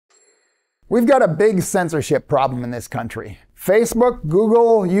We've got a big censorship problem in this country. Facebook,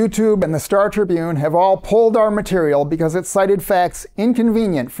 Google, YouTube, and the Star Tribune have all pulled our material because it cited facts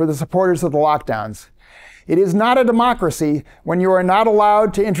inconvenient for the supporters of the lockdowns. It is not a democracy when you are not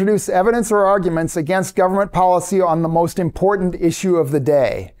allowed to introduce evidence or arguments against government policy on the most important issue of the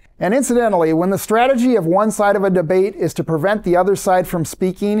day. And incidentally, when the strategy of one side of a debate is to prevent the other side from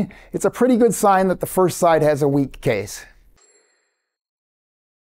speaking, it's a pretty good sign that the first side has a weak case.